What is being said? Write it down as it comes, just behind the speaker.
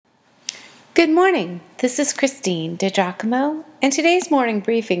Good morning. This is Christine DiGiacomo, and today's morning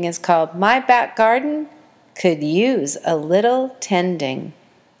briefing is called My Back Garden Could Use a Little Tending.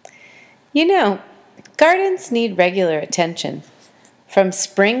 You know, gardens need regular attention. From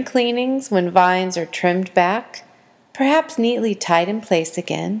spring cleanings when vines are trimmed back, perhaps neatly tied in place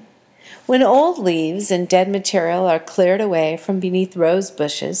again, when old leaves and dead material are cleared away from beneath rose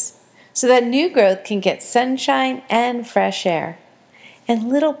bushes so that new growth can get sunshine and fresh air, and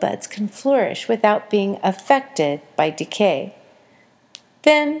little buds can flourish without being affected by decay.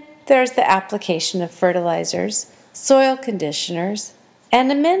 Then there's the application of fertilizers, soil conditioners, and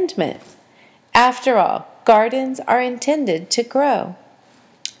amendment. After all, gardens are intended to grow.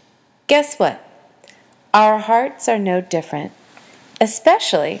 Guess what? Our hearts are no different,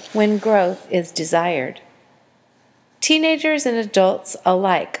 especially when growth is desired. Teenagers and adults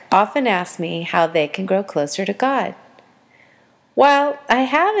alike often ask me how they can grow closer to God. While I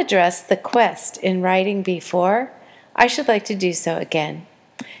have addressed the quest in writing before, I should like to do so again.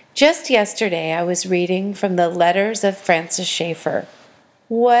 Just yesterday, I was reading from the Letters of Francis Schaeffer.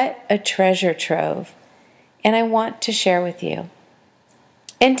 What a treasure trove! And I want to share with you.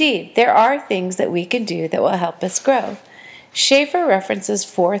 Indeed, there are things that we can do that will help us grow. Schaeffer references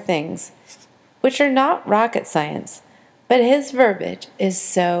 4 things, which are not rocket science, but his verbiage is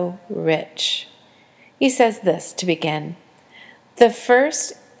so rich. He says this to begin. The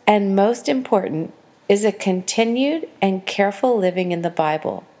first and most important is a continued and careful living in the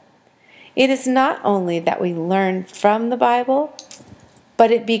Bible. It is not only that we learn from the Bible,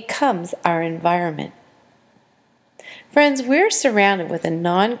 but it becomes our environment. Friends, we're surrounded with a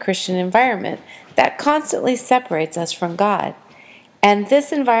non-Christian environment that constantly separates us from God, and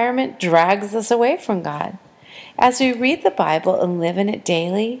this environment drags us away from God. As we read the Bible and live in it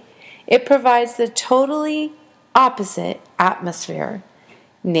daily, it provides the totally opposite atmosphere,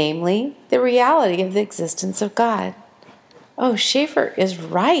 namely the reality of the existence of God. Oh, Schaeffer is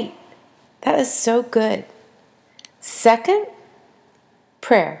right. That is so good. Second,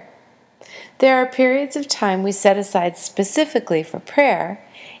 prayer. There are periods of time we set aside specifically for prayer,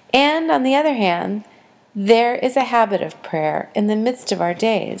 and on the other hand, there is a habit of prayer in the midst of our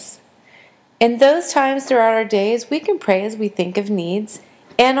days. In those times throughout our days, we can pray as we think of needs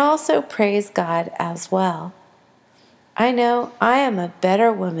and also praise God as well. I know I am a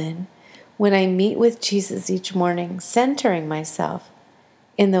better woman when I meet with Jesus each morning, centering myself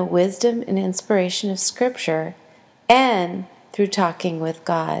in the wisdom and inspiration of Scripture and through talking with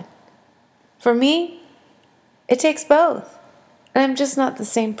God. For me, it takes both, and I'm just not the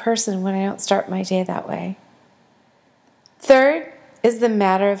same person when I don't start my day that way. Third is the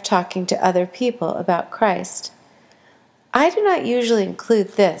matter of talking to other people about Christ. I do not usually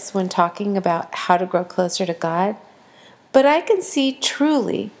include this when talking about how to grow closer to God, but I can see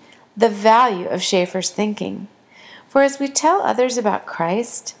truly the value of Schaeffer's thinking. For as we tell others about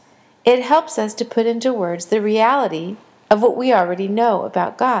Christ, it helps us to put into words the reality of what we already know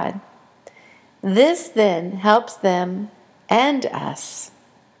about God. This then helps them and us.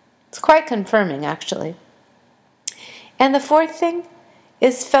 It's quite confirming, actually. And the fourth thing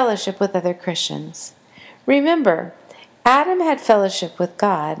is fellowship with other Christians. Remember, Adam had fellowship with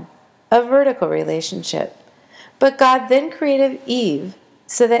God, a vertical relationship. But God then created Eve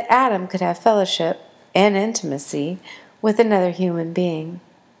so that Adam could have fellowship and intimacy with another human being.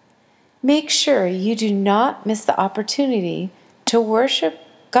 Make sure you do not miss the opportunity to worship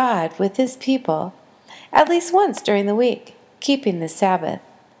God with His people at least once during the week, keeping the Sabbath.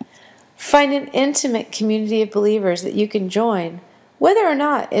 Find an intimate community of believers that you can join, whether or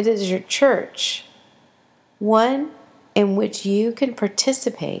not it is your church, one in which you can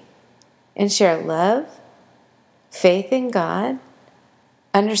participate and share love, faith in God,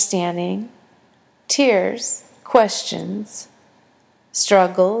 understanding, tears, questions,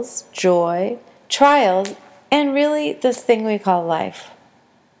 struggles, joy, trials, and really this thing we call life.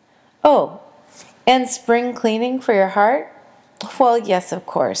 Oh, and spring cleaning for your heart? Well, yes, of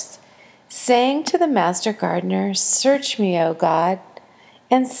course. Saying to the master gardener, "Search me, O God,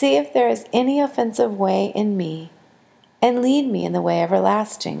 and see if there is any offensive way in me, and lead me in the way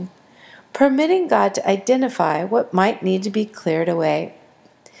everlasting." Permitting God to identify what might need to be cleared away.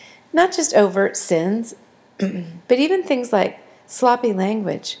 Not just overt sins, but even things like sloppy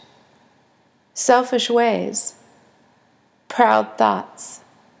language, selfish ways, proud thoughts,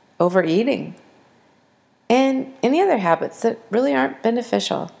 overeating, and any other habits that really aren't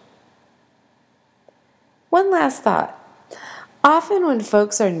beneficial. One last thought. Often when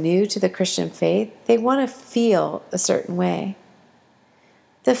folks are new to the Christian faith, they want to feel a certain way.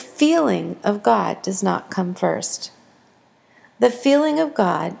 The feeling of God does not come first. The feeling of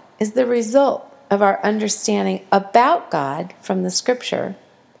God is the result of our understanding about God from the Scripture,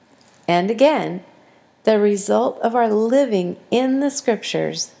 and again, the result of our living in the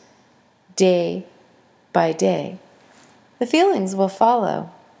Scriptures day by day. The feelings will follow.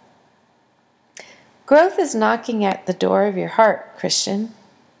 Growth is knocking at the door of your heart, Christian.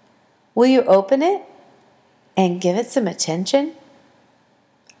 Will you open it and give it some attention?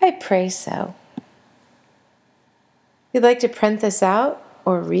 I pray so. If you'd like to print this out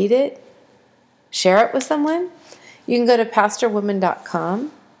or read it, share it with someone, you can go to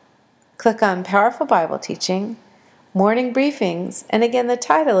pastorwoman.com, click on Powerful Bible Teaching, Morning Briefings, and again the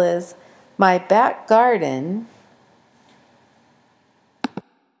title is My Back Garden